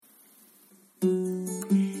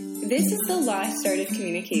This is The Lost Art of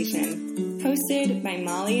Communication, hosted by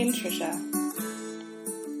Molly and Trisha.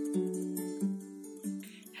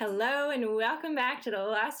 Hello, and welcome back to The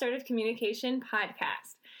Lost Art of Communication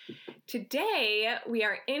podcast. Today, we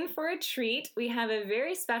are in for a treat. We have a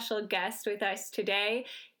very special guest with us today.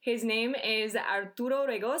 His name is Arturo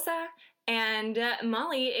Raygoza, and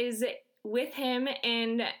Molly is with him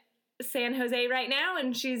in San Jose right now,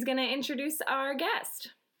 and she's going to introduce our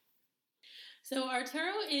guest. So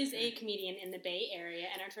Arturo is a comedian in the Bay Area,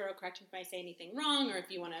 and Arturo, correct me if I say anything wrong or if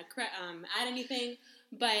you want to add anything,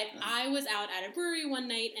 but I was out at a brewery one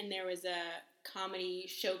night, and there was a comedy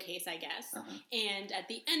showcase, I guess, and at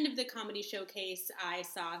the end of the comedy showcase, I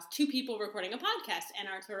saw two people recording a podcast, and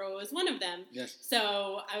Arturo was one of them. Yes.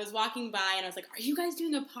 So I was walking by, and I was like, "Are you guys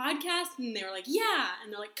doing a podcast?" And they were like, "Yeah,"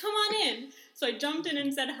 and they're like, "Come on in." So I jumped in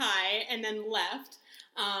and said hi, and then left.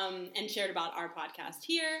 And shared about our podcast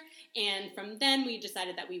here, and from then we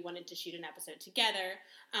decided that we wanted to shoot an episode together.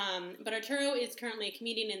 But Arturo is currently a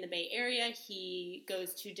comedian in the Bay Area. He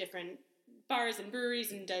goes to different bars and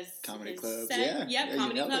breweries and does comedy clubs.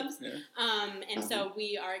 Comedy clubs. Yeah. So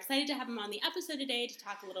we are excited to have him on the episode today to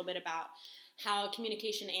talk a little bit about how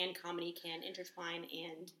communication and comedy can intertwine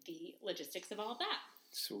and the logistics of all of that.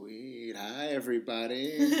 Sweet. Hi,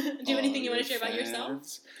 everybody. Do you have anything you want to share about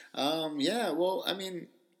yourself?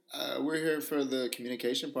 We're here for the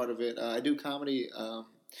communication part of it. I do comedy,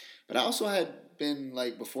 but I also had been,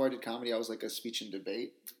 before I did comedy, I was a speech and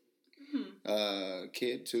debate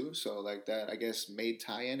kid, too. So, that, I guess, made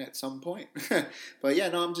tie-in at some point. But, yeah,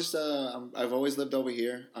 no, I'm just, I've always lived over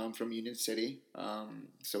here. I'm from Union City,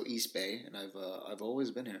 so East Bay, and I've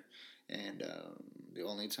always been here. And the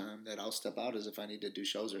only time that I'll step out is if I need to do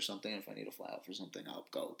shows or something. If I need to fly out for something, I'll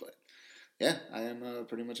go. But yeah, I am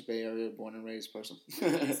pretty much a Bay Area born and raised person.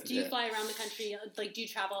 Do you fly around the country? Do you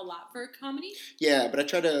travel a lot for comedy? Yeah, but I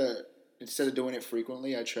try to, instead of doing it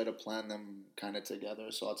frequently, I try to plan them kind of together.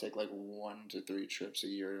 So I'll take 1 to 3 trips a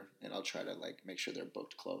year, and I'll try to make sure they're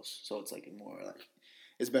booked close. So it's more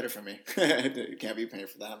it's better for me. You can't be paying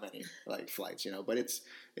for that many flights, But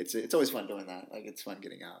it's always fun doing that. It's fun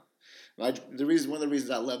getting out. One of the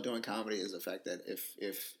reasons I love doing comedy is the fact that if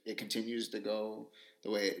it continues to go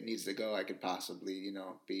the way it needs to go, I could possibly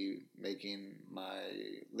be making my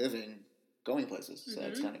living going places. So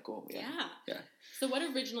it's kind of cool. Yeah. So what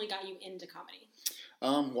originally got you into comedy?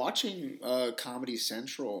 Watching Comedy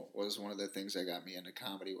Central was one of the things that got me into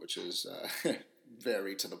comedy, which is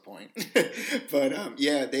very to the point. But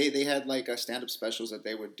they had stand-up specials that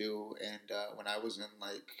they would do, and when I was in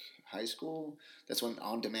high school, that's when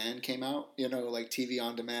On Demand came out, TV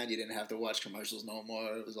On Demand. You didn't have to watch commercials no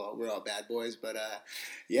more. It was we're all bad boys. But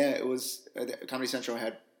it was Comedy Central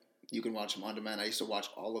had, you can watch them on demand. I used to watch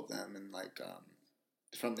all of them, and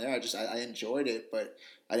from there I enjoyed it, but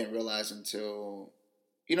I didn't realize until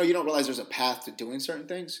you don't realize there's a path to doing certain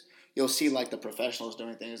things. You'll see the professionals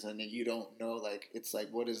doing things, and then you don't know it's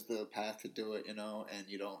what is the path to do it, and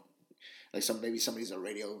you don't maybe somebody's a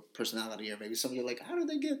radio personality, or maybe somebody how did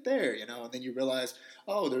they get there, and then you realize,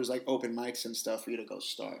 oh, there's open mics and stuff for you to go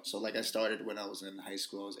start. So I started when I was in high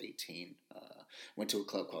school. I was 18, went to a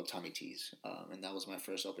club called Tommy T's, and that was my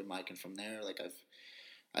first open mic, and from there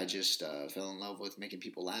I just fell in love with making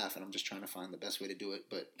people laugh, and I'm just trying to find the best way to do it,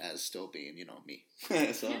 but as still being, me.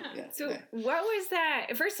 So what was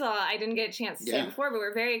that? First of all, I didn't get a chance to say before, but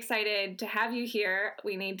we're very excited to have you here.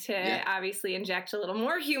 We need to obviously inject a little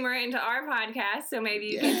more humor into our podcast, so maybe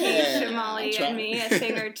you can teach Molly and me a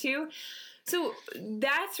thing or two. So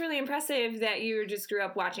that's really impressive that you just grew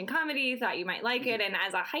up watching comedy, thought you might like it, and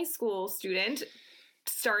as a high school student,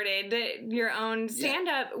 started your own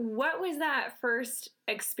stand-up. What was that first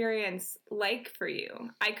experience like for you?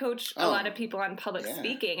 I coach a lot of people on public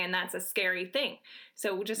speaking, and that's a scary thing.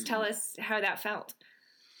 So just tell us how that felt.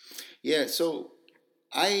 Yeah, so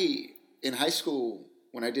in high school,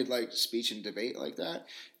 when I did speech and debate like that,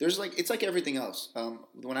 there's it's like everything else.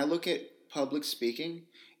 When I look at public speaking,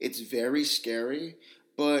 it's very scary,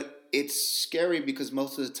 but it's scary because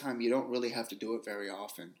most of the time you don't really have to do it very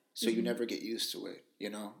often. So you never get used to it,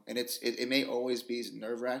 and it may always be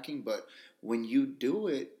nerve-wracking, but when you do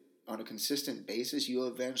it on a consistent basis, you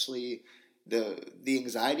eventually, the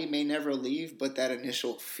anxiety may never leave, but that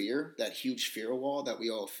initial fear, that huge fear wall that we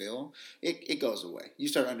all feel, it goes away. You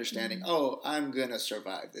start understanding, oh, I'm going to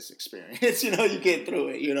survive this experience. You get through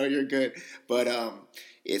it, you're good. But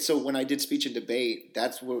so when I did speech and debate,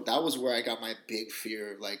 that was where I got my big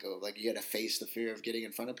fear, you had to face the fear of getting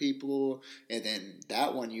in front of people, and then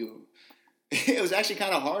that one it was actually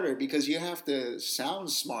kind of harder because you have to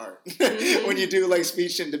sound smart when you do like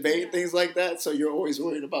speech and debate, things like that. So you're always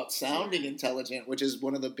worried about sounding intelligent, which is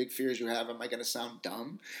one of the big fears you have. Am I going to sound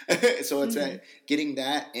dumb? So it's getting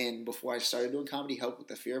that in before I started doing comedy helped with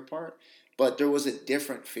the fear part. But there was a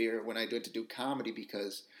different fear when I did to do comedy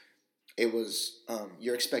because it was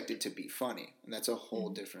you're expected to be funny, and that's a whole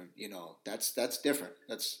different, that's different.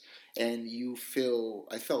 And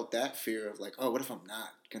I felt that fear of like, oh, what if I'm not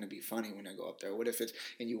going to be funny when I go up there? What if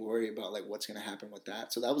and you worry about like what's going to happen with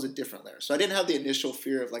that. So that was a different layer. So I didn't have the initial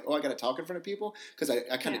fear of like, oh, I got to talk in front of people, because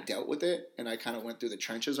I kind of dealt with it, and I kind of went through the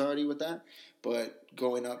trenches already with that. But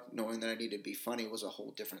going up knowing that I needed to be funny was a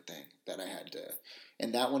whole different thing that I had to,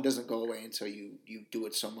 and that one doesn't go away until you do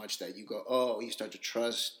it so much that you go, oh, you start to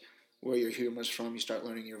trust where your humor's from. You start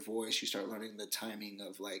learning your voice. You start learning the timing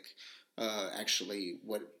of like actually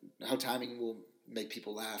how timing will make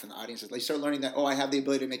people laugh in the audience. Like you start learning that, oh, I have the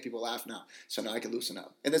ability to make people laugh now, so now I can loosen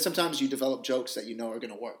up. And then sometimes you develop jokes that you know are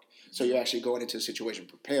going to work. So you're actually going into a situation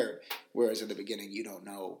prepared, whereas in the beginning you don't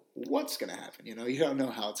know what's going to happen. You don't know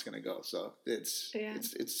how it's going to go. So it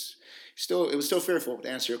was still fearful, to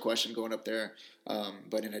answer your question, going up there,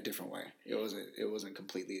 but in a different way. It wasn't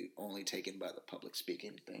completely only taken by the public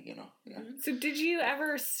speaking thing. Yeah. So did you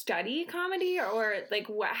ever study comedy, or like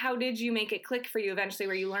how did you make it click for you eventually,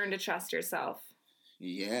 where you learned to trust yourself?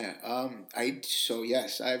 Yeah.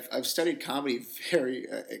 Yes, I've studied comedy very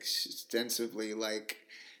extensively. Like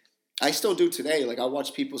I still do today. Like I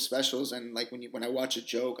watch people's specials, and like when I watch a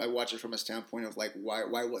joke, I watch it from a standpoint of like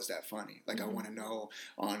why was that funny? Like I want to know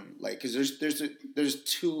on like, because there's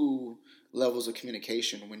two levels of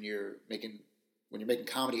communication when you're making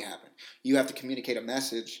comedy happen. You have to communicate a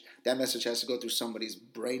message. That message has to go through somebody's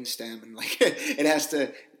brainstem, and like it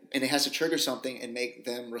has to trigger something and make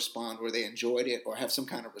them respond where they enjoyed it or have some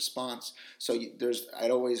kind of response. So I'd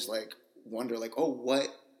always like wonder like, oh, what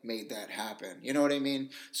made that happen? You know what I mean?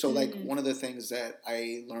 So like one of the things that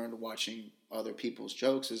I learned watching other people's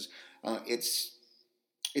jokes is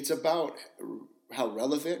it's about how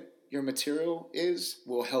relevant your material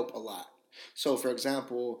will help a lot. So, for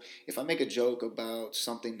example, if I make a joke about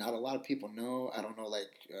something not a lot of people know, I don't know, like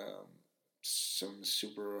some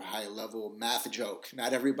super high level math joke.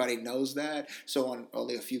 Not everybody knows that, so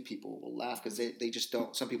only a few people will laugh because they just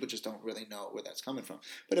don't. Some people just don't really know where that's coming from.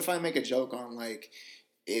 But if I make a joke on like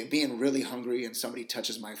it being really hungry and somebody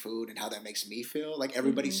touches my food and how that makes me feel, like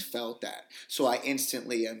everybody's felt that. So I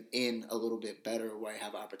instantly am in a little bit better where I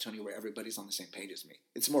have opportunity where everybody's on the same page as me.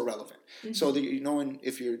 It's more relevant. So knowing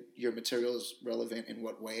if your material is relevant in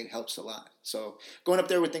what way helps a lot. So going up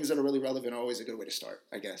there with things that are really relevant are always a good way to start,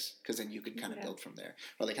 I guess, because then you can kind of build from there.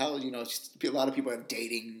 Or like how, a lot of people have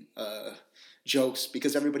dating jokes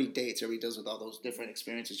because everybody dates. Everybody deals with all those different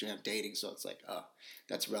experiences you have dating. So it's like, oh,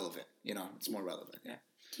 that's relevant. It's more relevant. Yeah.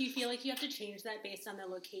 Do you feel like you have to change that based on the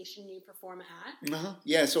location you perform at?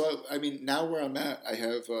 Yeah. So I mean, now where I'm at, I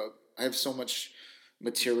have so much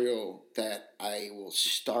material that I will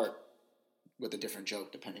start with a different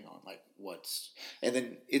joke depending on like and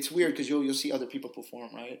then it's weird because you'll see other people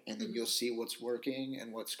perform, right, and then you'll see what's working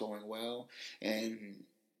and what's going well. And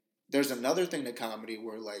there's another thing to comedy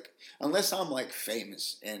where, like, unless I'm, like,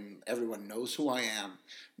 famous and everyone knows who I am,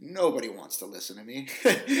 nobody wants to listen to me.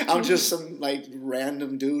 I'm just some, like,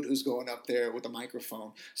 random dude who's going up there with a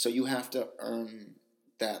microphone. So you have to earn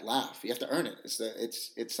that laugh. You have to earn it.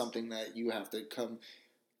 It's something that you have to come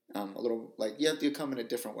a little, like, you have to come in a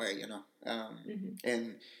different way,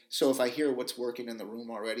 And so if I hear what's working in the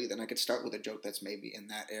room already, then I could start with a joke that's maybe in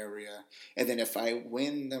that area. And then if I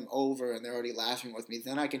win them over and they're already laughing with me,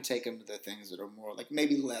 then I can take them to the things that are more, like,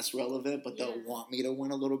 maybe less relevant, but they'll want me to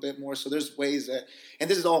win a little bit more. So there's ways that, and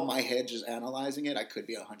this is all my head just analyzing it. I could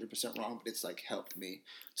be 100% wrong, but it's, like, helped me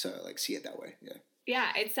to, like, see it that way. Yeah.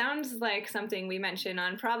 Yeah, it sounds like something we mention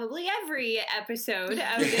on probably every episode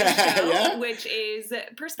of this show, which is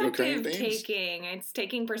perspective taking. It's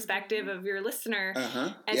taking perspective of your listener,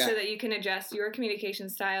 and so that you can adjust your communication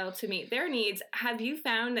style to meet their needs. Have you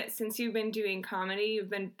found that since you've been doing comedy,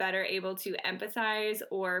 you've been better able to empathize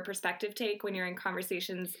or perspective take when you're in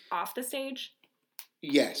conversations off the stage?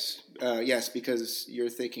 Yes, because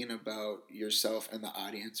you're thinking about yourself and the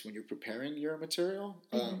audience when you're preparing your material.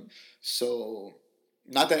 So...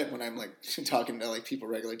 Not that when I'm, like, talking to, like, people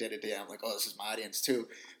regularly day to day, I'm like, oh, this is my audience too.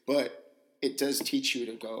 But it does teach you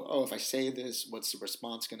to go, oh, if I say this, what's the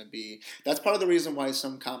response going to be? That's part of the reason why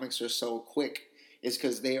some comics are so quick, is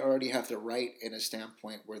because they already have to write in a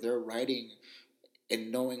standpoint where they're writing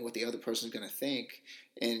and knowing what the other person is going to think.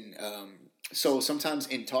 And So sometimes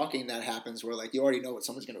in talking that happens where like you already know what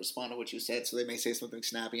someone's going to respond to what you said, so they may say something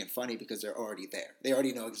snappy and funny because they're already there. They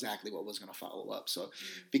already know exactly what was going to follow up. So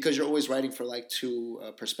because you're always writing for like two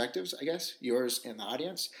perspectives, I guess, yours and the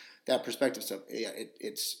audience, that perspective stuff, yeah,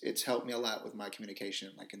 it's helped me a lot with my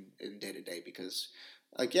communication like in day to day because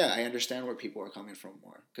like yeah, I understand where people are coming from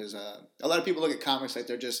more because a lot of people look at comics like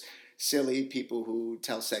they're just silly people who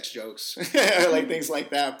tell sex jokes or like things like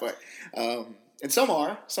that, but and some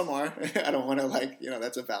are. I don't want to like,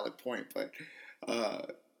 that's a valid point, but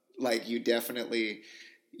like you definitely,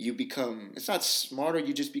 you become, it's not smarter,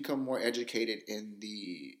 you just become more educated in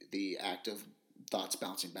the act of thoughts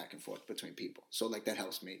bouncing back and forth between people. So like that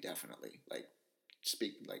helps me definitely like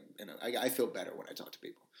speak like, I feel better when I talk to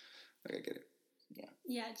people. Like I get it. Yeah.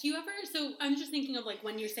 Yeah. Do you ever, so I'm just thinking of like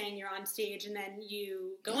when you're saying you're on stage and then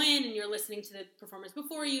you go in and you're listening to the performers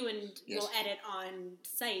before you and you'll edit on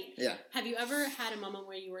site. Yeah. Have you ever had a moment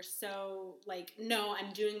where you were so like, no,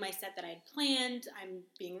 I'm doing my set that I had planned, I'm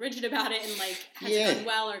being rigid about it, and like, has it gone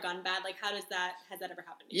well or gone bad? Like, has that ever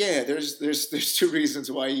happened to you? Yeah, there's two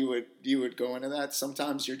reasons why you would go into that.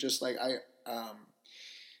 Sometimes you're just like,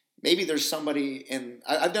 maybe there's somebody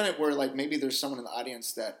I've done it where like maybe there's someone in the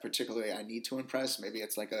audience that particularly I need to impress. Maybe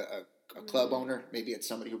it's like a club owner. Maybe it's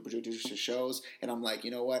somebody who produces shows. And I'm like,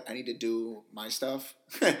 you know what? I need to do my stuff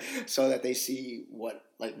so that they see what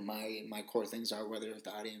like my core things are, whether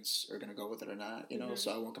the audience are going to go with it or not,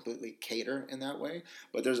 so I won't completely cater in that way.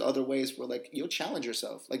 But there's other ways where like you'll challenge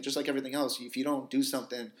yourself. Like just like everything else, if you don't do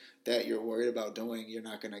something that you're worried about doing, you're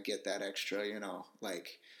not going to get that extra,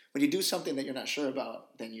 like when you do something that you're not sure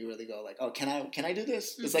about, then you really go like, oh, can I do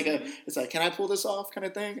this? Mm-hmm. It's like, can I pull this off kind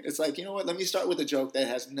of thing? It's like, you know what? Let me start with a joke that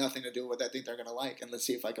has nothing to do with what I think they're going to like. And let's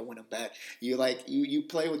see if I can win them back. You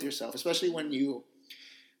play with yourself, especially when you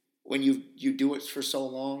do it for so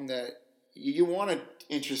long that you want an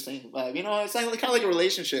interesting vibe. It's like kind of like a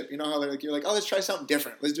relationship. You know how like you're like, oh, let's try something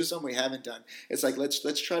different. Let's do something we haven't done. It's like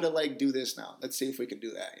let's try to like do this now. Let's see if we can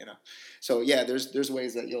do that. So yeah, there's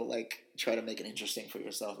ways that you'll like try to make it interesting for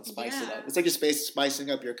yourself and spice it up. It's like you're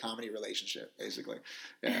spicing up your comedy relationship, basically.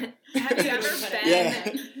 Yeah.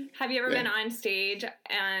 Have you ever been on stage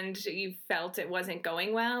and you felt it wasn't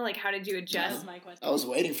going well? Like, how did you adjust? That was my question. I was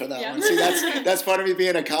waiting for that one. See, that's part of me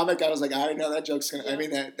being a comic. I was like, I already know that joke's gonna. I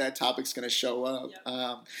mean, that topic's gonna show up.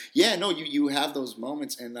 You have those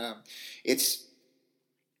moments, and it's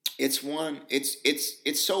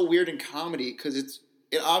so weird in comedy because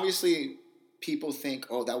it obviously people think,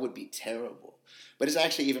 oh, that would be terrible, but it's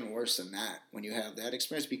actually even worse than that when you have that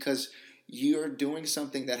experience because you're doing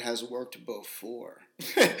something that has worked before.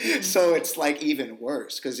 So it's like even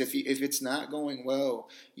worse because if it's not going well,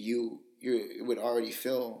 you would already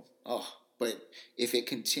feel but if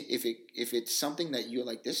it's something that you're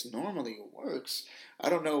like, this normally works, I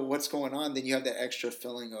don't know what's going on, then you have that extra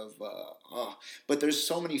feeling of but there's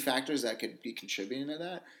so many factors that could be contributing to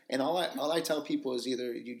that, and all I tell people is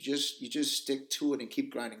either you just stick to it and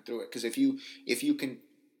keep grinding through it, because if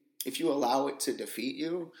you allow it to defeat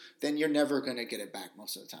you, then you're never going to get it back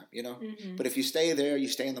most of the time, Mm-hmm. But if you stay there, you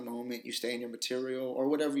stay in the moment, you stay in your material or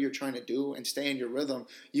whatever you're trying to do and stay in your rhythm,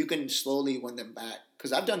 you can slowly win them back.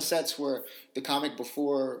 Because I've done sets where the comic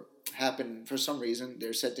before happened, for some reason,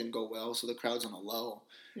 their set didn't go well, so the crowd's on a low.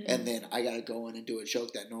 Mm-hmm. And then I got to go in and do a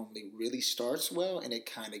joke that normally really starts well, and it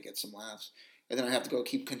kind of gets some laughs. And then I have to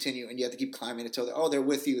continue, and you have to keep climbing until they're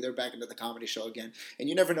with you. They're back into the comedy show again, and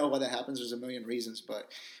you never know why that happens. There's a million reasons, but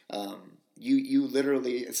you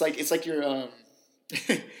literally, it's like you're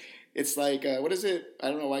it's like what is it? I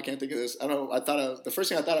don't know why I can't think of this. I don't know. The first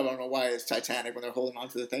thing I thought of, I don't know why, is Titanic when they're holding on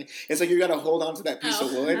to the thing. It's like you got to hold on to that piece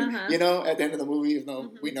of wood, at the end of the movie, even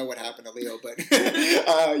though we know what happened to Leo, but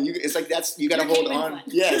it's like you got to hold on.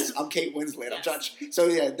 Yes, I'm Kate Winslet. Yes. I'm Josh. So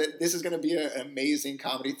yeah, this is going to be an amazing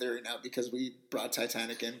comedy theory now because we brought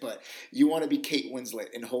Titanic in, but you want to be Kate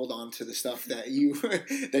Winslet and hold on to the stuff that you're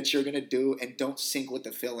going to do, and don't sink with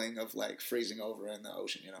the feeling of like freezing over in the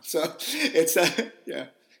ocean, So it's yeah.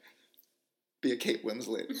 Be a Kate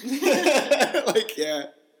Winslet. Like, yeah.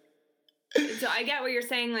 So I get what you're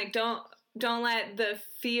saying. Like, don't let the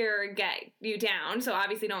fear get you down. So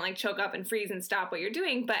obviously don't like choke up and freeze and stop what you're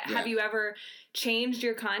doing. But have you ever changed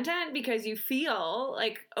your content because you feel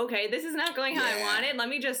like, okay, this is not going how I wanted. Let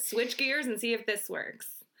me just switch gears and see if this works.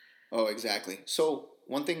 Oh, exactly. So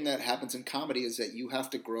one thing that happens in comedy is that you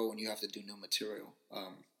have to grow and you have to do new material.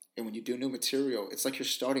 And when you do new material, it's like you're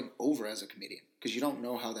starting over as a comedian because you don't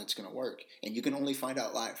know how that's going to work. And you can only find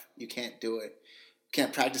out live. You can't do it.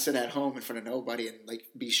 Can't practice it at home in front of nobody and like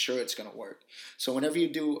be sure it's going to work. So whenever you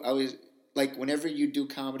do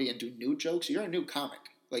comedy and do new jokes, you're a new comic.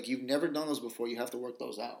 Like, you've never done those before. You have to work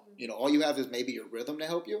those out. You know, all you have is maybe your rhythm to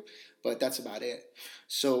help you, but that's about it.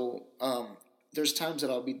 So there's times that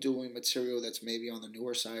I'll be doing material that's maybe on the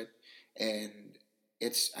newer side, and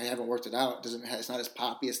I haven't worked it out. It's not as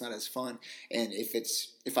poppy. It's not as fun. And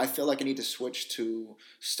if I feel like I need to switch to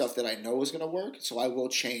stuff that I know is going to work, so I will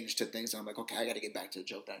change to things that I'm like, okay, I got to get back to the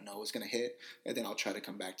joke that I know is going to hit, and then I'll try to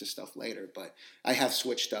come back to stuff later. But I have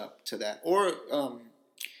switched up to that. Or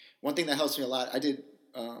one thing that helps me a lot, I did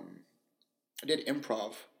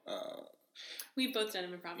improv. We've both done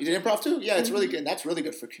improv. You did improv too? Yeah, it's really good. And that's really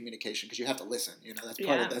good for communication because you have to listen. You know,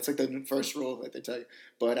 that's like the first rule that they tell you.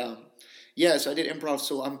 But so I did improv.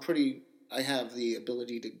 So I have the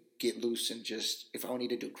ability to get loose and just, if I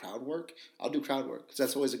need to do crowd work, I'll do crowd work because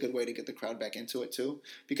that's always a good way to get the crowd back into it too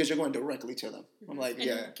because you're going directly to them. I'm like,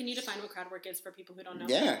 Can you define what crowd work is for people who don't know?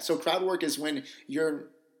 Yeah. So crowd work is when you're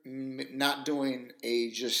not doing a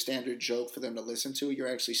just standard joke for them to listen to.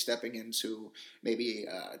 You're actually stepping into maybe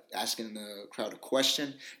asking the crowd a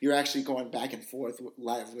question. You're actually going back and forth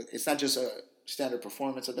live. It's not just a standard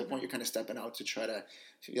performance. At that point, you're kind of stepping out to try to,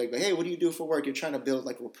 like, hey, what do you do for work? You're trying to build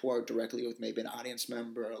like rapport directly with maybe an audience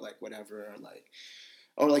member or like whatever,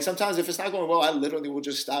 or like sometimes if it's not going well, I literally will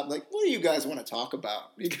just stop. Like, what do you guys want to talk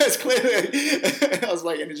about? You guys clearly, I was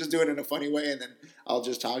like, and just do it in a funny way, and then I'll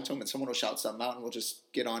just talk to them, and someone will shout something out, and we'll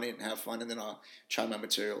just get on it and have fun, and then I'll try my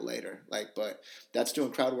material later. Like, but that's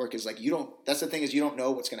doing crowd work is like that's the thing is you don't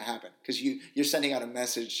know what's going to happen because you're sending out a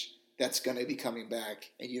message that's going to be coming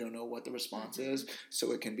back, and you don't know what the response is,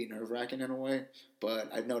 so it can be nerve-wracking in a way.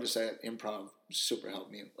 But I've noticed that improv super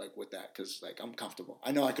helped me like with that because like I'm comfortable.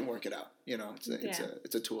 I know I can work it out. You know,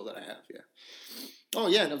 it's a tool that I have. Yeah. Oh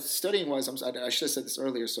yeah. No, studying wise, I should have said this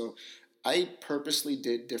earlier. So I purposely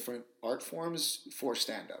did different art forms for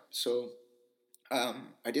stand-up. So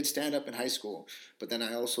I did stand-up in high school, but then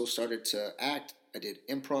I also started to act. I did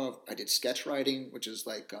improv. I did sketch writing, which is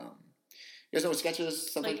like. You guys know what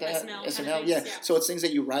sketches, stuff like that? SNL, yeah. So it's things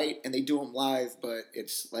that you write and they do them live, but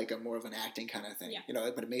it's like a more of an acting kind of thing. Yeah. You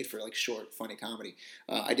know, but it made for like short, funny comedy.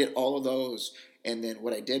 I did all of those, and then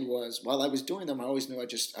what I did was while I was doing them, I always knew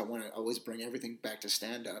I want to always bring everything back to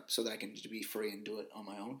stand up so that I can be free and do it on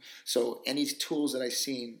my own. So any tools that I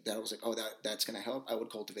seen that I was like, oh, that's going to help, I would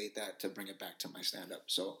cultivate that to bring it back to my stand up.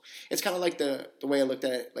 So it's kind of like the way I looked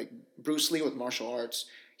at it, like Bruce Lee with martial arts.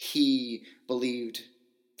 He believed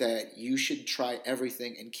that you should try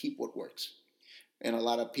everything and keep what works. And a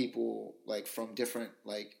lot of people like from different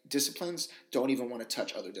like disciplines don't even want to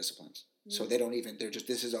touch other disciplines. Mm-hmm. So they're just,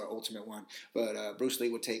 this is our ultimate one. But Bruce Lee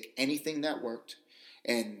would take anything that worked,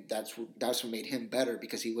 and that's what made him better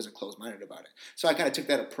because he wasn't closed-minded about it. So I kind of took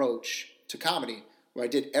that approach to comedy where I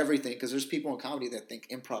did everything because there's people in comedy that think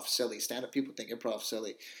improv silly. Stand-up people think improv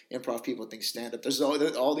silly. Improv people think stand-up. There's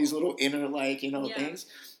all these little inner things.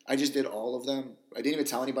 I just did all of them. I didn't even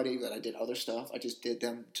tell anybody that I did other stuff. I just did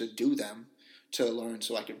them to do them to learn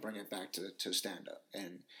so I could bring it back to stand-up.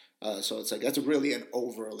 And so it's like that's really an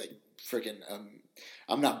over like freaking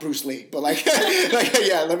I'm not Bruce Lee, but like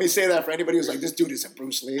let me say that for anybody who's like this dude isn't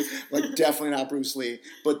Bruce Lee. Like definitely not Bruce Lee.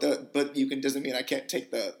 But doesn't mean I can't take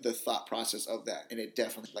the thought process of that, and it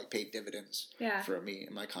definitely like paid dividends for me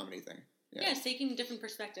in my comedy thing. Yeah, taking different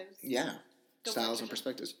perspectives. Yeah. Styles and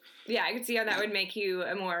perspectives. Yeah, I could see how that would make you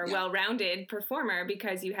a more well-rounded performer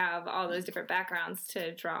because you have all those different backgrounds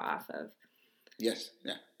to draw off of. Yes,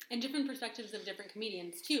 yeah. And different perspectives of different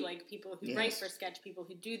comedians, too, like people who write for sketch, people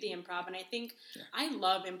who do the improv. And I think I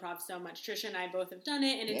love improv so much. Trisha and I both have done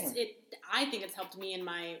it, and I think it's helped me in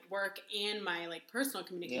my work and my like personal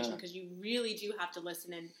communication because you really do have to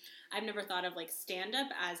listen. And I've never thought of like stand-up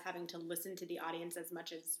as having to listen to the audience as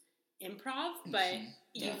much as improv, but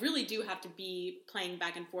you really do have to be playing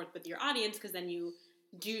back and forth with your audience because then you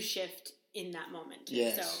do shift in that moment.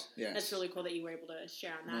 So that's really cool that you were able to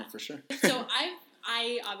share on that. No, for sure. So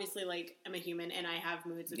I obviously like am a human and I have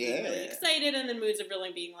moods of being really excited and then moods of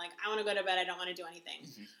really being like I want to go to bed, I don't want to do anything.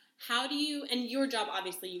 Mm-hmm. How do you, and your job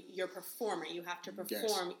obviously you're a performer, you have to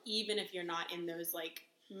perform even if you're not in those like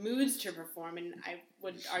moods to perform, and I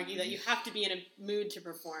would argue that you have to be in a mood to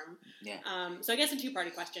perform. So I guess a two-party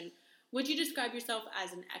question. Would you describe yourself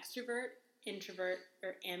as an extrovert, introvert,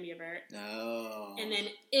 or ambivert? No. And then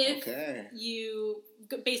if you,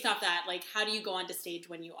 based off that, like how do you go onto stage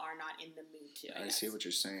when you are not in the mood to? I see what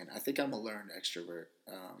you're saying. I think I'm a learned extrovert.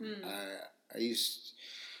 I used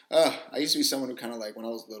to be someone who kind of like when I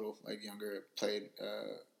was little, like younger, played.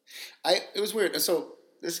 It was weird. So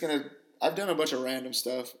I've done a bunch of random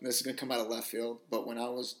stuff. And this is gonna come out of left field. But when I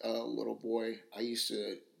was a little boy, I used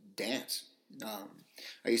to dance.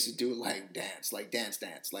 I used to do like dance, like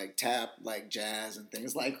tap, like jazz and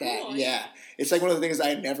things like that. Cool. Yeah. It's like one of the things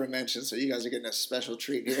I never mentioned, so you guys are getting a special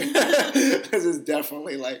treat here. Because it's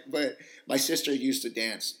definitely like, but my sister used to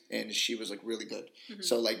dance and she was like really good. Mm-hmm.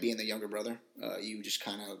 So like being the younger brother, you just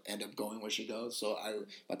kind of end up going where she goes. So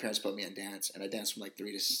my parents put me in dance and I danced from like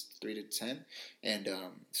 3 to 10. And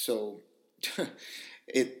so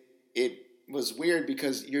it was weird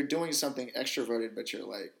because you're doing something extroverted, but you're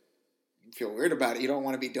like, feel weird about it. You don't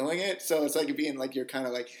want to be doing it. So it's like being like, you're kind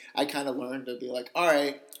of like, I kind of learned to be like, all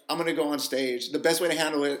right, I'm going to go on stage. The best way to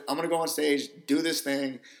handle it, I'm going to go on stage, do this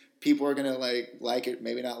thing. People are going to like it,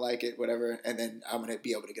 maybe not like it, whatever. And then I'm going to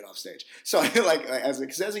be able to get off stage. So I like, as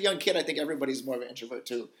a young kid, I think everybody's more of an introvert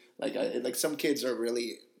too. Like some kids are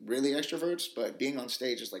really, really extroverts, but being on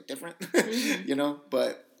stage is like different, mm-hmm. you know?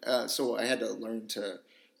 But, so I had to learn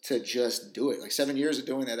to just do it. Like 7 years of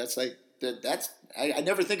doing that. That's like, I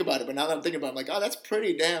never think about it, but now that I'm thinking about it, I'm like, oh, that's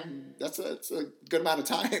pretty damn, that's a good amount of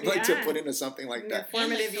time like to put into something like that.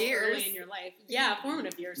 Formative years. Early in your life. Yeah,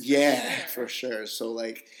 formative years. Yeah, for sure. So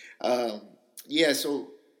like,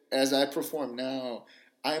 so as I perform now,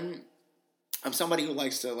 I'm somebody who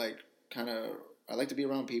likes to like kind of, I like to be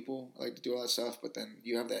around people. I like to do all that stuff, but then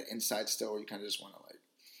you have that inside still where you kind of just want to like,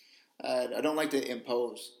 I don't like to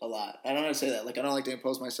impose a lot. I don't want to say that. Like, I don't like to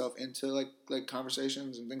impose myself into like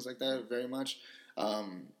conversations and things like that very much.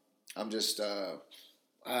 I'm just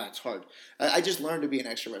it's hard. I just learned to be an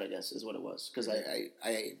extrovert, I guess, is what it was. Because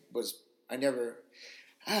I never.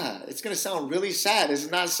 It's gonna sound really sad. It's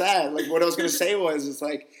not sad. Like what I was gonna say was, it's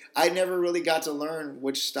like I never really got to learn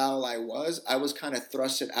which style I was. I was kind of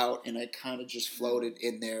thrusted out, and I kind of just floated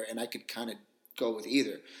in there, and I could kind of go with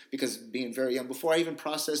either, because being very young, before I even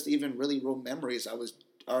processed even really real memories, I was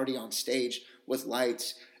already on stage with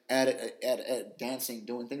lights at dancing,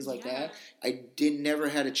 doing things like that. I never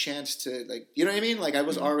had a chance to like, you know what I mean? Like I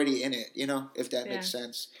was already in it, you know, if that makes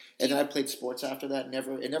sense. And then I played sports after that.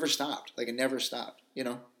 It never stopped. Like it never stopped, you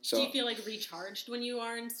know? So do you feel like recharged when you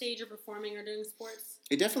are on stage or performing or doing sports?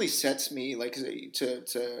 It definitely sets me like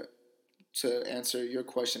to answer your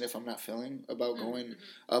question, if I'm not feeling about going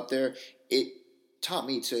up there, it taught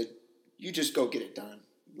me you just go get it done.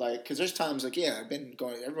 Like, because there's times like, I've been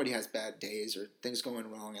going, everybody has bad days or things going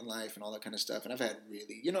wrong in life and all that kind of stuff. And I've had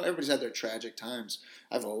really, everybody's had their tragic times.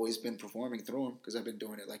 I've always been performing through them because I've been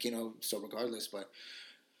doing it like, so regardless, but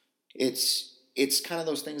it's kind of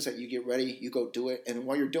those things that you get ready, you go do it. And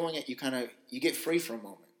while you're doing it, you get free for a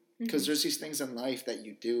moment, because there's these things in life that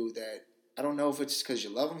you do that I don't know if it's because you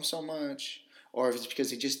love them so much or if it's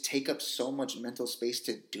because they just take up so much mental space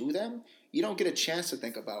to do them. You don't get a chance to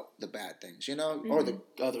think about the bad things, or the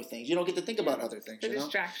other things. You don't get to think about other things, the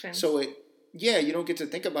distractions. So you don't get to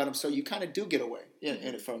think about them. So you kind of do get away in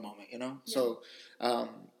it for a moment, Yeah. So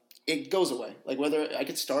it goes away. Like whether I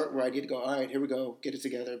could start where I need to go, all right, here we go, get it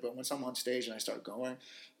together. But once I'm on stage and I start going,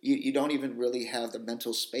 you don't even really have the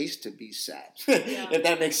mental space to be sad, if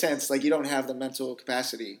that makes sense. Like you don't have the mental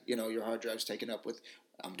capacity. Your hard drive's taken up with,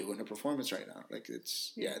 I'm doing a performance right now. Like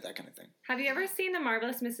it's, that kind of thing. Have you ever seen The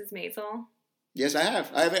Marvelous Mrs. Maisel? Yes, I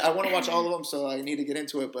have. I want to watch all of them, so I need to get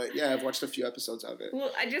into it. But I've watched a few episodes of it.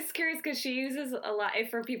 Well, I'm just curious because she uses a lot,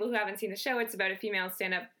 for people who haven't seen the show, it's about a female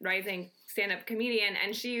rising stand-up comedian,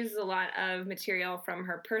 and she uses a lot of material from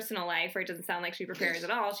her personal life, where it doesn't sound like she prepares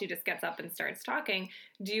at all. She just gets up and starts talking.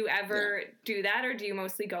 Do you ever do that, or do you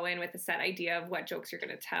mostly go in with a set idea of what jokes you're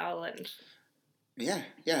going to tell? And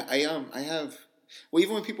I have. Well,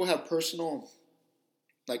 even when people have personal,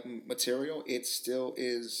 like, material, it still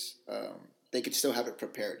is, they could still have it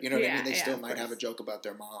prepared. You know what I mean? They still might have a joke about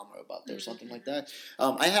their mom or about their something like that.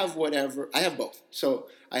 I have both. So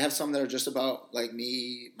I have some that are just about, like,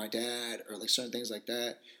 me, my dad, or, like, certain things like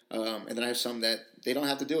that. And then I have some that they don't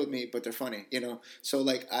have to do with me, but they're funny, So,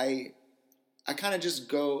 like, I kind of just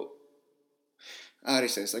go, how do you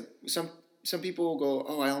say this? Like, some people will go,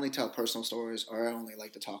 oh, I only tell personal stories, or I only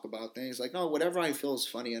like to talk about things. Like, no, whatever I feel is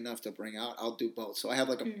funny enough to bring out, I'll do both. So I have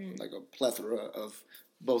like a plethora of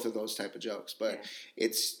both of those type of jokes. But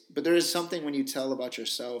but there is something when you tell about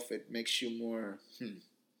yourself, it makes you more,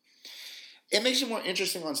 it makes you more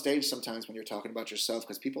interesting on stage sometimes when you're talking about yourself,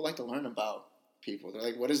 because people like to learn about people. They're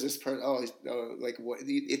like, what is this person? Like what?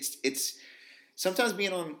 It's. Sometimes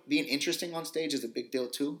being interesting on stage is a big deal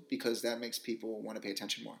too, because that makes people want to pay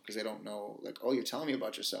attention more, because they don't know, like, oh, you're telling me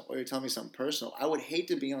about yourself, or you're telling me something personal. I would hate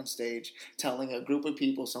to be on stage telling a group of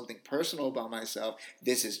people something personal about myself.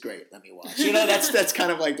 This is great. Let me watch. That's kind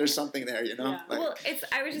of like there's something there, Yeah. Like, well,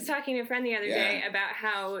 I was just talking to a friend the other day about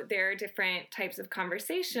how there are different types of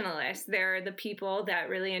conversationalists. There are the people that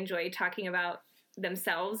really enjoy talking about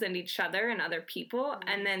themselves and each other and other people,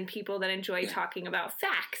 and then people that enjoy talking about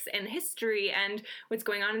facts and history and what's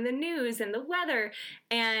going on in the news and the weather.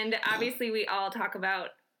 And obviously we all talk about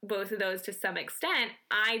both of those to some extent.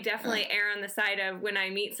 I definitely err on the side of when I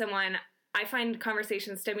meet someone, I find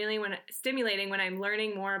conversations stimulating when I'm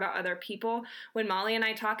learning more about other people. When Molly and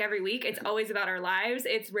I talk every week, it's always about our lives.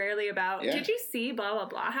 It's rarely about, did you see blah, blah,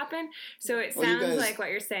 blah happen? So it sounds like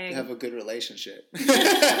what you're saying. Have a good relationship.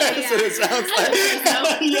 That's what it sounds like.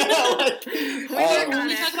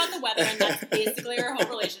 We talk about the weather, and that's basically our whole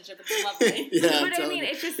relationship. It's lovely. But I mean,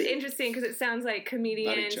 it's just interesting because it sounds like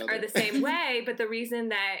comedians are the same way, but the reason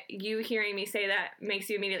that you hearing me say that makes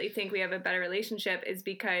you immediately think we have a better relationship is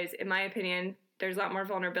because, in my opinion, there's a lot more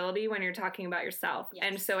vulnerability when you're talking about yourself. Yes.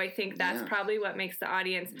 And so I think that's probably what makes the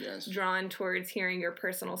audience drawn towards hearing your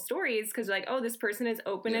personal stories, because like, oh, this person is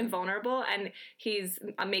open and vulnerable and he's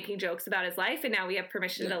making jokes about his life, and now we have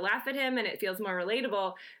permission to laugh at him and it feels more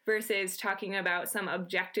relatable versus talking about some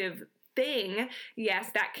objective thing.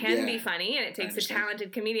 Yes, that can be funny, and it takes a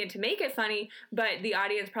talented comedian to make it funny, but the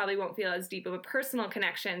audience probably won't feel as deep of a personal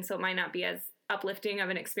connection, so it might not be as uplifting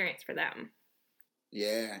of an experience for them.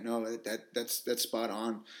 Yeah, no, that's spot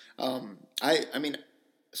on. I mean,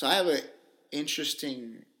 so I have an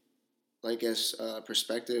interesting, I guess,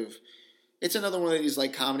 perspective. It's another one of these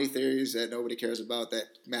like comedy theories that nobody cares about that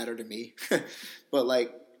matter to me. But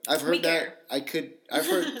like I've heard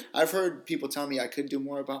I've heard people tell me I could do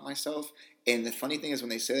more about myself. And the funny thing is when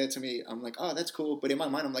they say that to me, I'm like, oh, that's cool. But in my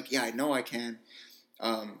mind, I'm like, yeah, I know I can.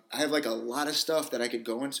 I have like a lot of stuff that I could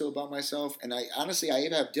go into about myself. And I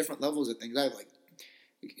even have different levels of things. I have like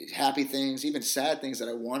happy things, even sad things that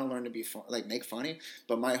I want to learn to be make funny.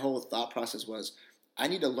 But my whole thought process was, I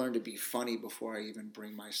need to learn to be funny before I even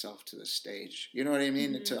bring myself to the stage. You know what I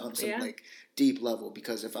mean? Mm-hmm. On some like deep level,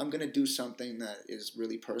 because if I'm gonna do something that is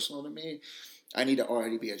really personal to me, I need to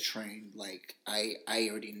already be trained. Like I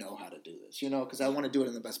already know how to do this, you know, because I want to do it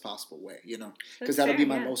in the best possible way, you know, because that'll be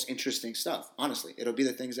my most interesting stuff. Honestly, it'll be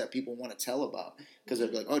the things that people want to tell about, because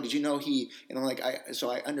they'll be like, oh, did you know he? And I'm like,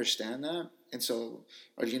 so I understand that. And so,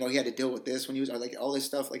 or you know, he had to deal with this when he was, or like all this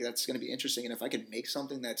stuff, like that's going to be interesting. And if I can make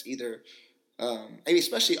something that's either,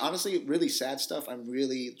 especially honestly, really sad stuff, I'm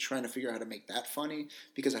really trying to figure out how to make that funny,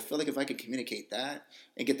 because I feel like if I could communicate that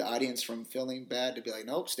and get the audience from feeling bad to be like,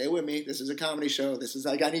 nope, stay with me. This is a comedy show. This is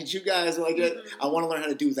like, I need you guys. Like, I want to learn how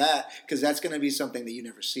to do that, because that's going to be something that you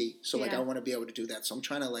never see. So like, I want to be able to do that. So I'm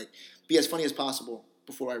trying to like be as funny as possible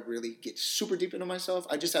before I really get super deep into myself.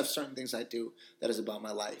 I just have certain things I do that is about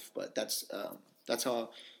my life, but that's how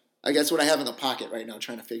I guess what I have in the pocket right now,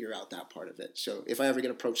 trying to figure out that part of it. So if I ever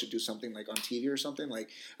get approached to do something like on TV or something,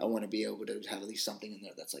 like I want to be able to have at least something in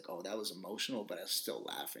there that's like, oh, that was emotional, but I was still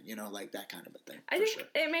laughing, you know, like that kind of a thing. I think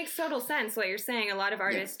it makes total sense what you're saying. A lot of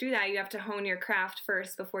artists do that. You have to hone your craft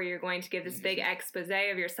first before you're going to give this big expose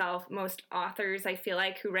of yourself. Most authors, I feel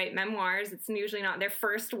like, who write memoirs, it's usually not their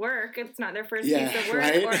first work. It's not their first piece of work.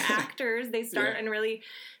 Right? Or actors, they start in really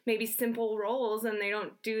maybe simple roles, and they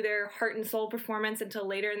don't do their heart and soul performance until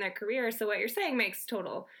later in their career. So what you're saying makes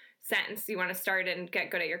total sense. You want to start and get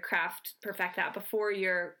good at your craft, perfect that before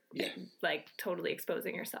you're like totally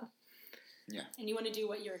exposing yourself. Yeah. And you want to do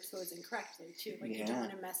what you're exposing correctly too. Like you don't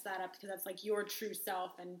want to mess that up, because that's like your true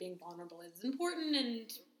self, and being vulnerable is important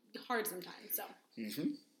and hard sometimes. So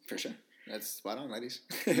for sure. That's spot on, ladies.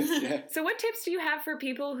 So what tips do you have for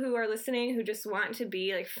people who are listening who just want to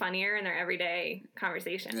be like funnier in their everyday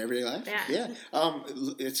conversation? In everyday life? Yeah.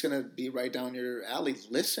 It's going to be right down your alley.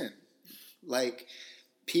 Listen. Like,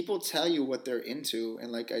 people tell you what they're into.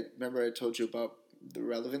 And like, I remember I told you about the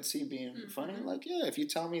relevancy being funny. Like, if you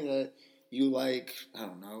tell me that you like, I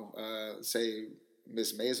don't know, say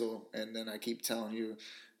Miss Maisel, and then I keep telling you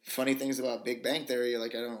funny things about Big Bang Theory,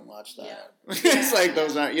 like, I don't watch that. It's like,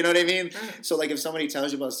 those aren't, you know what I mean? So like, if somebody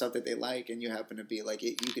tells you about stuff that they like, and you happen to be like,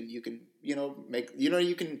 you can you know,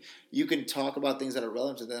 you can talk about things that are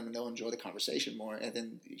relevant to them, and they'll enjoy the conversation more, and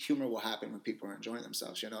then humor will happen when people are enjoying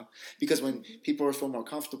themselves, you know, because when people feel more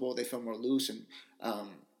comfortable, they feel more loose, and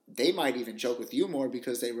they might even joke with you more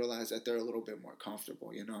because they realize that they're a little bit more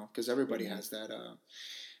comfortable, you know, because everybody has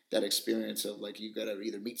that experience of like, you gotta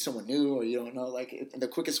either meet someone new or you don't know. Like, the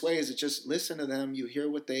quickest way is to just listen to them. You hear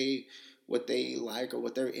what they like or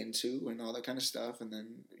what they're into and all that kind of stuff, and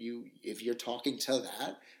then if you're talking to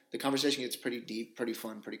that, the conversation gets pretty deep, pretty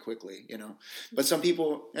fun, pretty quickly, you know. But some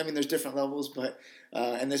people, I mean, there's different levels, but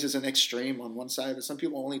and this is an extreme on one side, but some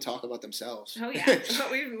people only talk about themselves. Oh yeah,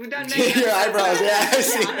 but we've done many. Your eyebrows, yeah, I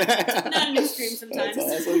see Yeah. that. Not an extreme sometimes.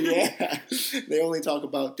 That's awesome. Yeah, they only talk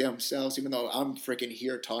about themselves, even though I'm freaking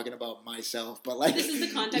here talking about myself. But like, this is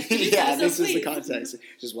the context. Yeah, so this please. is the context.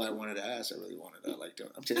 This is why I wanted to ask. I really wanted to like do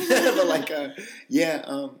it. I'm kidding. But like,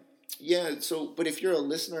 yeah. So, but if you're a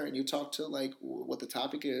listener and you talk to like what the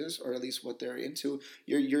topic is, or at least what they're into,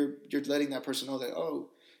 you're letting that person know that, oh,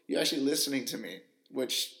 you're actually listening to me,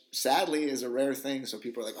 which sadly is a rare thing. So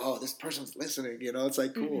people are like, oh, this person's listening. You know, it's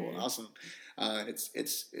like cool, awesome.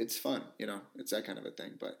 It's fun. You know, it's that kind of a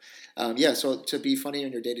thing. But yeah, so to be funny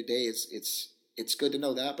in your day to day, it's good to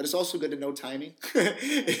know that, but it's also good to know timing.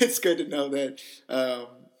 It's good to know that.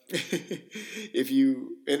 If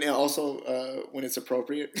you, and also when it's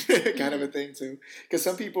appropriate, kind of a thing too. Because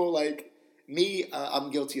some people, like me,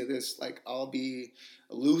 I'm guilty of this. Like I'll be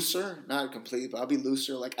looser, not completely, but I'll be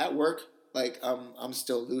looser. Like at work, like I'm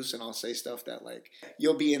still loose, and I'll say stuff that like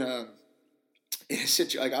you'll be in a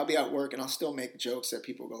situation. Like I'll be at work, and I'll still make jokes that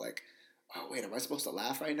people go like, oh, wait, am I supposed to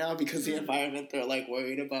laugh right now? Because the environment, they're like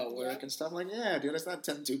worried about work and stuff. I'm like, yeah, dude, it's not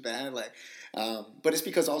too bad. Like, but it's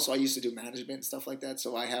because also I used to do management and stuff like that.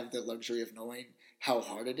 So I have the luxury of knowing how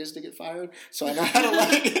hard it is to get fired. So I know how to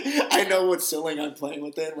like, I know what ceiling I'm playing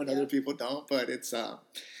within when other people don't. But it's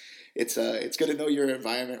good to know your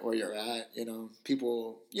environment where you're at. You know,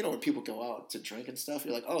 people, you know, when people go out to drink and stuff,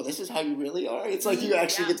 you're like, oh, this is how you really are. It's like you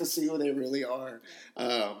actually get to see who they really are,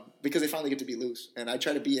 because they finally get to be loose. And I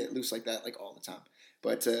try to be loose like that, like all the time.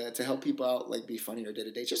 But to help people out, like be funnier day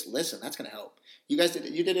to day, just listen. That's gonna help. You guys did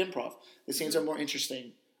improv. The scenes are more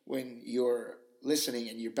interesting when you're listening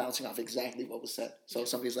and you're bouncing off exactly what was said. So if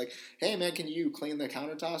somebody's like, hey man, can you clean the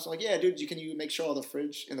countertops? I'm like, yeah, dude, can you make sure all the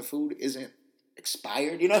fridge and the food isn't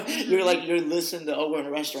expired, you know? You're listening to, oh, we're in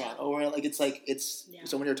a restaurant, oh, we're like,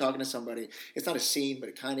 so when you're talking to somebody, it's not a scene, but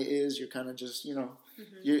it kind of is. You're kind of just, you know,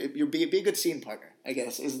 you're be a good scene partner, I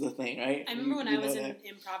guess, is the thing, right? I remember when I was in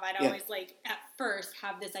improv, I'd always like at first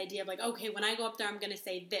have this idea of like, okay, when I go up there, I'm going to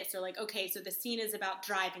say this, or like, okay, so the scene is about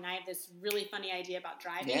driving. I have this really funny idea about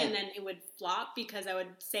driving, and then it would flop because I would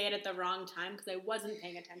say it at the wrong time because I wasn't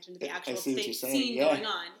paying attention to the actual scene going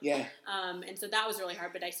on. Yeah. And so that was really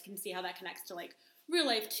hard, but I can see how that connects to like real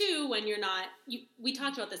life too, when you're not, we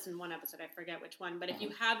talked about this in one episode, I forget which one, but if you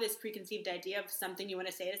have this preconceived idea of something you want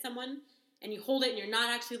to say to someone and you hold it and you're not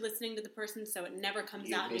actually listening to the person, so it never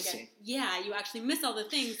comes out, and you actually miss all the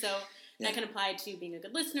things. So that can apply to being a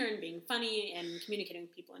good listener and being funny and communicating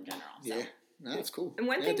with people in general. So. Yeah. No, that's cool. And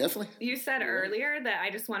one thing definitely. You said earlier that I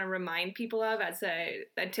just want to remind people of as a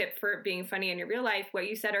tip for being funny in your real life, what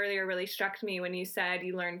you said earlier really struck me when you said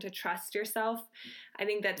you learn to trust yourself. I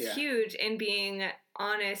think that's huge in being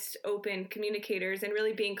honest, open communicators and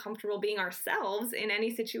really being comfortable being ourselves in any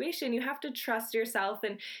situation. You have to trust yourself.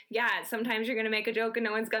 And sometimes you're going to make a joke and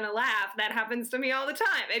no one's going to laugh. That happens to me all the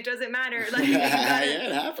time. It doesn't matter. Like, you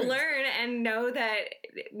gotta learn and know that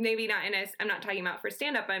maybe not I'm not talking about for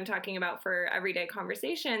stand-up, I'm talking about for everyday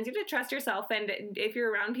conversations. You have to trust yourself. And if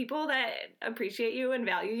you're around people that appreciate you and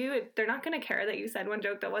value you, they're not going to care that you said one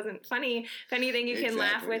joke that wasn't funny. If anything, you can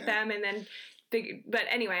laugh with them and then. But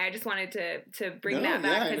anyway, I just wanted to bring that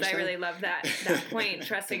back because I really love that point.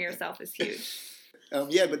 Trusting yourself is huge.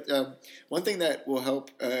 But one thing that will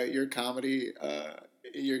help your comedy,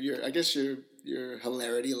 your I guess your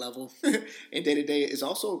hilarity level in day to day is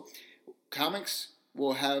also comics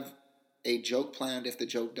will have a joke planned if the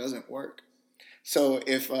joke doesn't work. So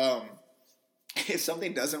if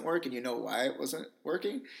something doesn't work and you know why it wasn't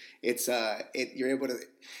working, you're able to.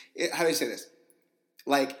 How do I say this?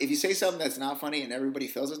 Like, if you say something that's not funny and everybody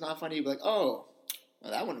feels it's not funny, you'll be like, oh, well,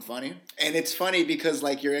 that wasn't funny. And it's funny because,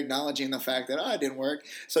 like, you're acknowledging the fact that, it didn't work.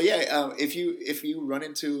 So, if you run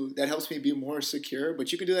into, that helps me be more secure.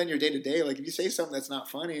 But you can do that in your day-to-day. Like, if you say something that's not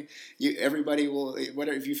funny, everybody will,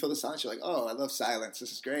 whatever, if you feel the silence, you're like, oh, I love silence.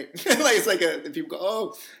 This is great. Like, it's like, if people go,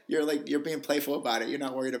 oh, you're being playful about it. You're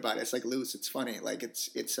not worried about it. It's, like, loose. It's funny. Like, it's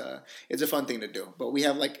a fun thing to do. But we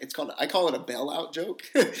have, like, I call it a bailout joke.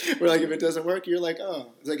 Where, like, if it doesn't work, you're like,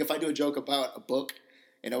 oh. It's like if I do a joke about a book,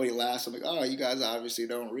 and nobody laughs, I'm like, oh, you guys obviously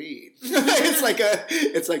don't read. It's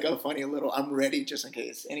like a funny little, I'm ready just in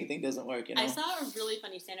case anything doesn't work, you know? I saw a really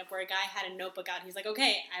funny stand-up where a guy had a notebook out. He's like,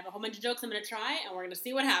 okay, I have a whole bunch of jokes I'm going to try, and we're going to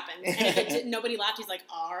see what happens. And if nobody laughed, he's like,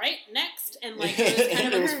 all right, next. And, like, it was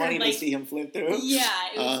kind of it was funny to see him flip through. Yeah,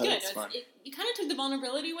 it was good. It kind of took the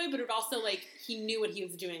vulnerability away, but it also, like, he knew what he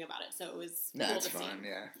was doing about it, so it was cool to fun,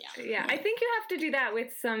 see. Yeah, I think you have to do that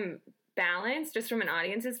with some balance just from an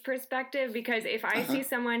audience's perspective, because if I see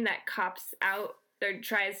someone that cops out or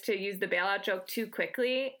tries to use the bailout joke too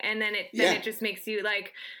quickly, and then it just makes you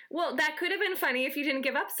like, well, that could have been funny if you didn't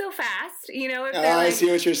give up so fast, you know? If I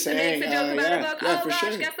see what you're saying. Makes a joke about a book. Oh gosh,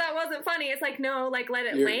 sure. guess that wasn't funny. It's like, no, like let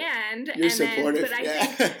it land. You're supportive. But I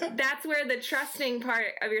think that's where the trusting part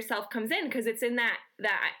of yourself comes in, because it's in that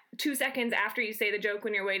 2 seconds after you say the joke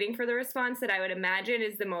when you're waiting for the response that I would imagine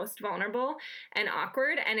is the most vulnerable and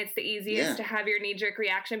awkward, and it's the easiest to have your knee-jerk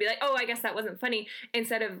reaction be like, oh, I guess that wasn't funny,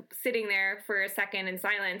 instead of sitting there for a second in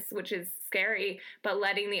silence, which is scary, but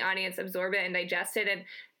letting the audience absorb it and digest it,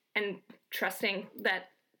 and trusting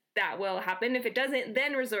that will happen. If it doesn't,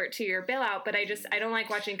 then resort to your bailout. But I don't like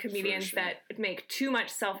watching comedians that make too much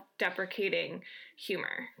self-deprecating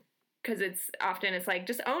humor. Because it's like,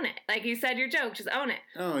 just own it. Like you said, your joke, just own it.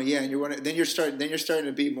 Oh yeah, and then you're starting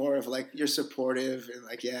to be more of like, you're supportive and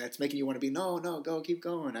like, it's making you want to be no, go, keep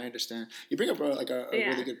going. I understand. You bring up a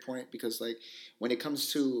really good point, because like when it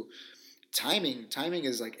comes to timing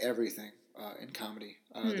is like everything in comedy.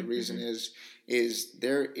 The reason is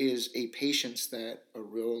there is a patience that a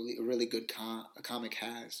really good comic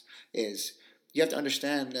has. Is you have to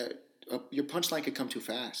understand that your punchline could come too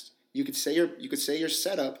fast. You could say your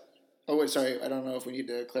setup. Oh, wait, sorry. I don't know if we need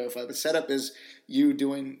to clarify, but setup is you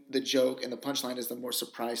doing the joke, and the punchline is the more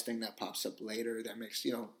surprise thing that pops up later that makes,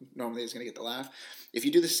 normally is going to get the laugh. If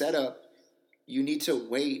you do the setup, you need to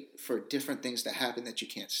wait for different things to happen that you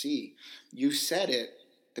can't see. You said it.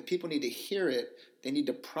 The people need to hear it. They need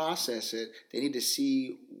to process it. They need to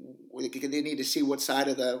see what side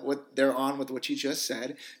of what they're on with what you just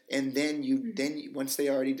said. And then once they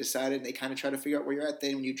already decided and they kind of try to figure out where you're at,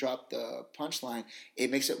 then when you drop the punchline, it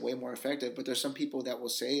makes it way more effective. But there's some people that will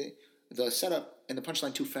say the setup and the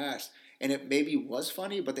punchline too fast, and it maybe was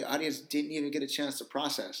funny, but the audience didn't even get a chance to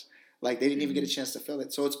process. Like they didn't even get a chance to feel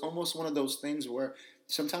it. So it's almost one of those things where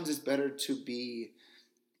sometimes it's better to be.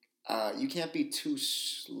 You can't be too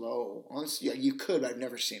slow. Honestly, you could, but I've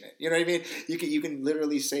never seen it. You know what I mean? You can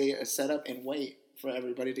literally say a setup and wait for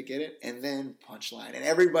everybody to get it, and then punchline. And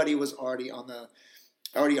everybody was already on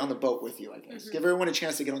the boat with you, I guess. Give everyone a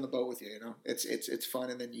chance to get on the boat with you. It's fun,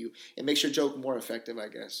 and then it makes your joke more effective, I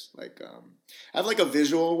guess. Like I have like a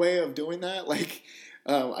visual way of doing that. Like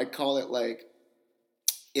I call it like,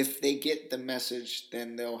 if they get the message,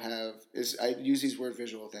 then they'll have. I use these word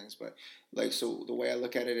visual things, but like, so the way I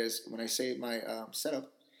look at it is when I say my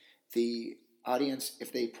setup, the audience,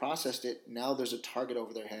 if they processed it, now there's a target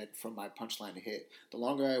over their head for my punchline to hit. The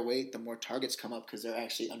longer I wait, the more targets come up, because they're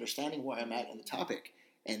actually understanding where I'm at in the topic,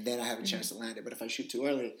 and then I have a chance to land it. But if I shoot too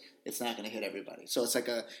early, it's not going to hit everybody. So it's like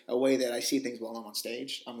a way that I see things while I'm on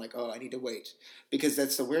stage. I'm like, oh, I need to wait. Because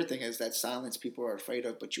that's the weird thing, is that silence people are afraid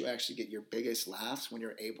of, but you actually get your biggest laughs when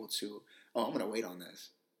you're able to, I'm going to wait on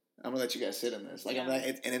this. I'm going to let you guys sit in this. Like, I'm not,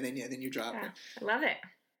 and then you drop it. I love it.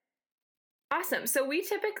 Awesome. So we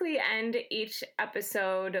typically end each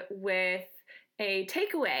episode with a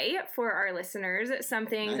takeaway for our listeners,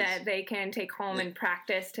 something that they can take home and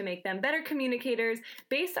practice to make them better communicators.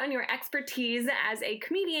 Based on your expertise as a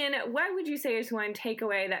comedian, what would you say is one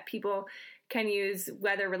takeaway that people can use,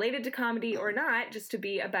 whether related to comedy or not, just to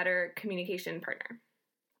be a better communication partner?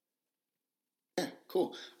 Yeah,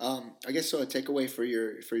 cool. I guess so. A takeaway for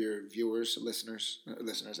your viewers, listeners,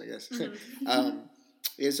 I guess,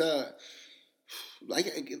 is like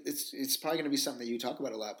it's probably going to be something that you talk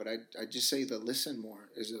about a lot, but I just say the listen more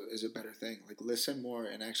is a better thing. Like listen more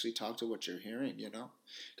and actually talk to what you're hearing,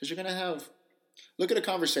 because you're going to look at a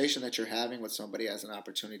conversation that you're having with somebody as an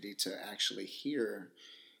opportunity to actually hear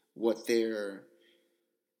what they're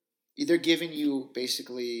giving you,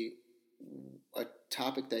 basically a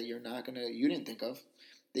topic that you didn't think of.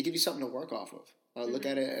 They give you something to work off of. Look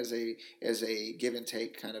at it as a give and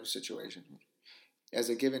take kind of situation. As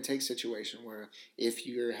a give and take situation, where if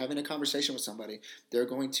you're having a conversation with somebody, they're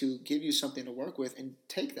going to give you something to work with, and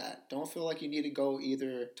take that. Don't feel like you need to go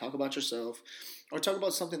either talk about yourself or talk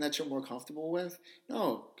about something that you're more comfortable with.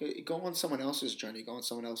 No, go on someone else's journey, go on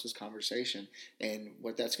someone else's conversation. And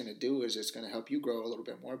what that's going to do is it's going to help you grow a little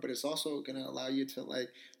bit more, but it's also going to allow you to, like,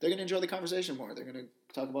 they're going to enjoy the conversation more. They're going to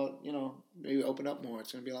talk about, maybe open up more.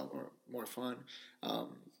 It's going to be a lot more fun.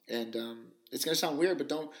 It's going to sound weird, but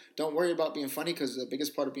don't worry about being funny, because the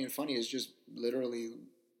biggest part of being funny is just literally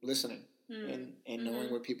listening and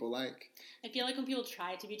knowing what people like. I feel like when people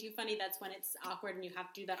try to be too funny, that's when it's awkward and you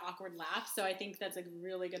have to do that awkward laugh. So I think that's a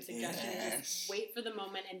really good suggestion. Yes. Just wait for the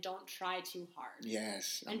moment and don't try too hard.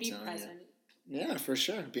 Yes. And be present. Yeah, for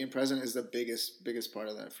sure. Being present is the biggest part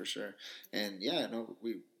of that, for sure. And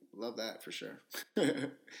we love that for sure.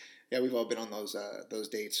 Yeah, we've all been on those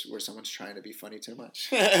dates where someone's trying to be funny too much.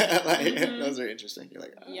 Those are interesting. You're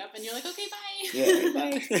like, yep, and you're like, okay, bye. Yeah,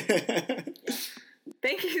 bye.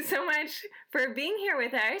 Thank you so much for being here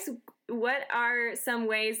with us. What are some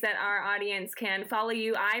ways that our audience can follow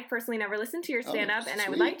you? I personally never listened to your stand-up, and I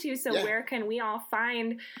would like to. So where can we all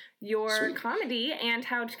find your comedy, and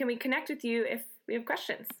how can we connect with you if we have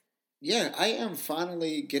questions? Yeah, I am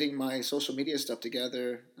finally getting my social media stuff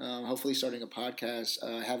together. Hopefully starting a podcast.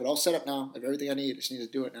 I have it all set up now. I have everything I need. I just need to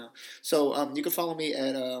do it now. So you can follow me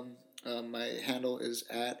at my handle is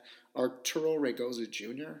at Arturo Raygoza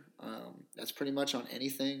Jr. That's pretty much on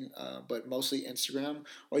anything, but mostly Instagram.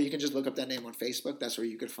 Or you can just look up that name on Facebook. That's where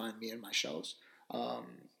you could find me and my shows.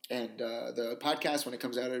 And the podcast, when it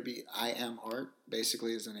comes out, it'll be I Am Art,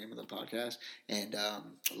 basically, is the name of the podcast. And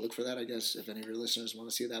look for that, I guess, if any of your listeners want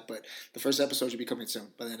to see that. But the first episode should be coming soon,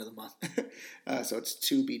 by the end of the month. So it's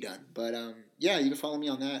to be done. But yeah, you can follow me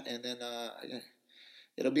on that. And then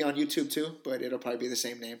it'll be on YouTube too, but it'll probably be the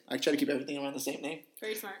same name. I try to keep everything around the same name.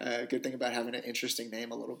 Very smart. Good thing about having an interesting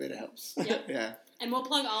name a little bit, it helps. Yep. Yeah. And we'll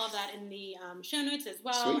plug all of that in the show notes as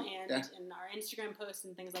well. Sweet. And in our Instagram posts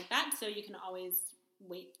and things like that. So you can always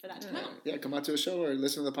wait for that to come out. Yeah, come out to a show or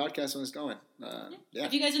listen to the podcast when it's going.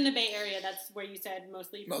 If you guys are in the Bay Area, that's where you said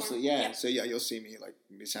mostly. Mostly, yeah. So yeah, you'll see me like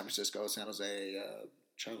San Francisco, San Jose,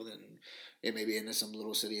 traveled in. It may be in some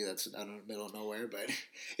little city that's out in the middle of nowhere. But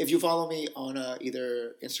if you follow me on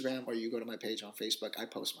either Instagram or you go to my page on Facebook, I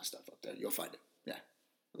post my stuff up there. You'll find it. Yeah.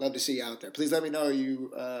 I'd love to see you out there. Please let me know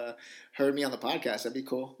you heard me on the podcast. That'd be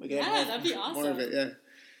cool. That'd be awesome. More of it, yeah.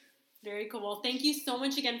 Very cool. Well, thank you so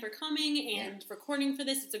much again for coming and recording for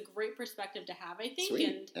this. It's a great perspective to have, I think.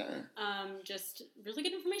 Sweet. And just really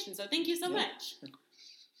good information. So thank you so much.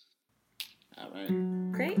 All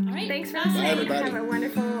right. Great. All right. Thanks for listening. Have a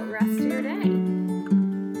wonderful rest of your day.